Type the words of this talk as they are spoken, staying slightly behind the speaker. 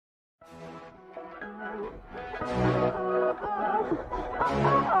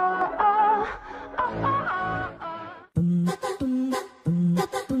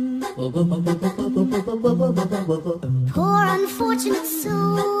Poor unfortunate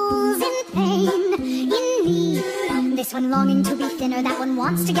souls in pain, in need. This one longing to be thinner, that one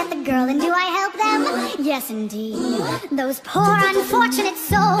wants to get the girl, and do I help them? Yes, indeed. Those poor unfortunate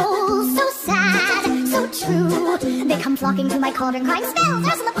souls, so sad, so true. They come flocking to my cauldron, crying, spells,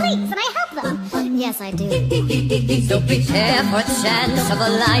 Ursula, please, and I help them. Yes, I do. So prepare for a chance of a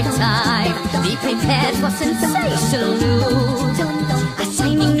lifetime. Be prepared for sensational news. A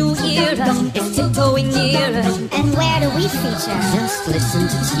shining new era is tiptoeing nearer. And where do we feature? Just listen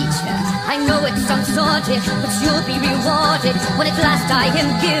to teacher. I know it sounds sordid, but you'll be rewarded when at last I am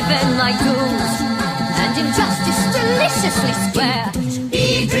given my dues. And injustice deliciously square.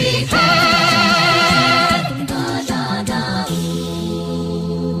 Be prepared.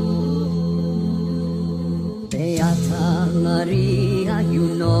 Beata Maria, you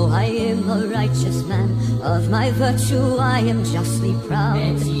know I am a righteous man. Of my virtue I am justly proud.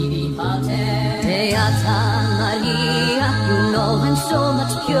 Beata Maria, you know I'm so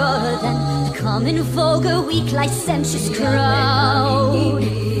much purer than the common, vulgar, weak, licentious crowd.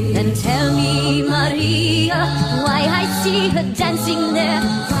 Then tell me, Maria, why I see her dancing there,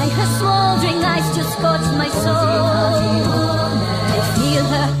 why her smoldering eyes just scorch my soul. I feel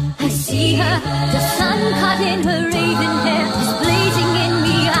her, I see her, the sun caught in her raven hair is blazing in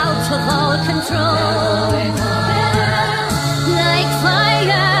me out of all control. Like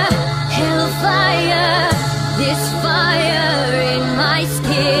fire, hellfire, this fire in my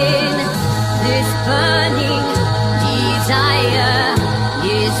skin, this burning desire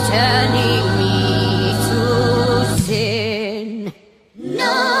is turning me to sin.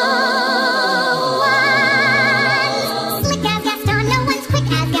 No one's slick as Gaston, no one's quick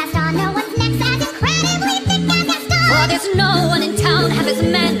as Gaston, no one's next as incredibly thick as Gaston. For there's no one in town half as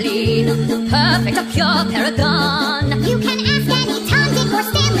manly, perfect, a pure paragon. You can ask any Tom, Dick, or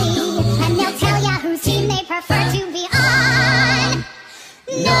Stanley, and they'll tell ya whose team they prefer to be on.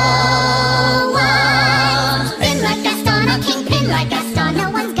 No one's been like Gaston, a kingpin like Gaston, no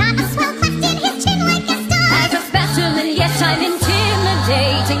one's got a swell cleft in his chin like Gaston. As a specimen, yes, I'm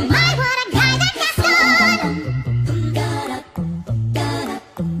intimidating. My, what a guy, that Gaston!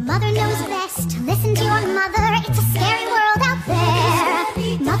 Mother knows best, listen to your mother, it's a scary world out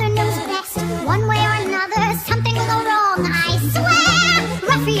there. Mother knows best, one way or another, something will go wrong, I swear!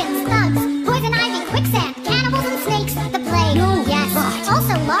 Ruffians, thugs, poison ivy, quicksand, cannibals and snakes, the plague, yes,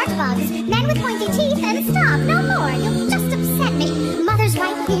 also large bugs, men with pointy teeth, and stop, no more, you'll just upset me. Mother's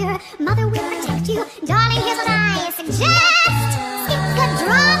right here, mother will protect you, darling, here's what I suggest. Skip the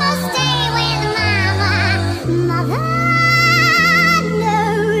drama, stay with mama, mother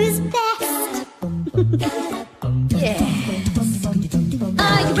knows best. Yeah.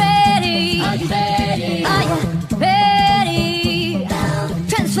 Are you ready? Are you ready? Are you ready?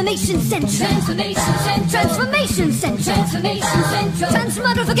 Transformation Central. Transformation Central. Transformation Central. Transformation Central.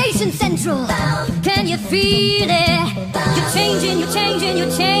 Transmogrification Central. Can you feel it? You're changing, you're changing,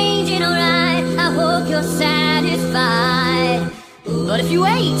 you're changing, alright. I hope you're satisfied. But if you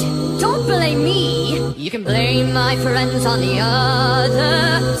ain't, don't blame me. You can blame my friends on the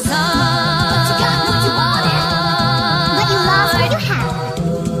other side. But you got what you wanted, but you lost what you had.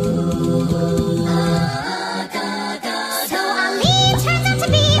 So Ali turns out to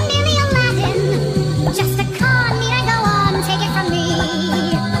be merely Aladdin, just a con, need I go on, take it from me.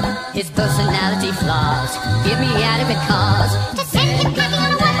 His personality flaws give me adequate cause To send him packing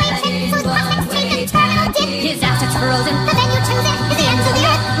on a one-way trip, so his prospects take a terminal dip. his assets frozen. The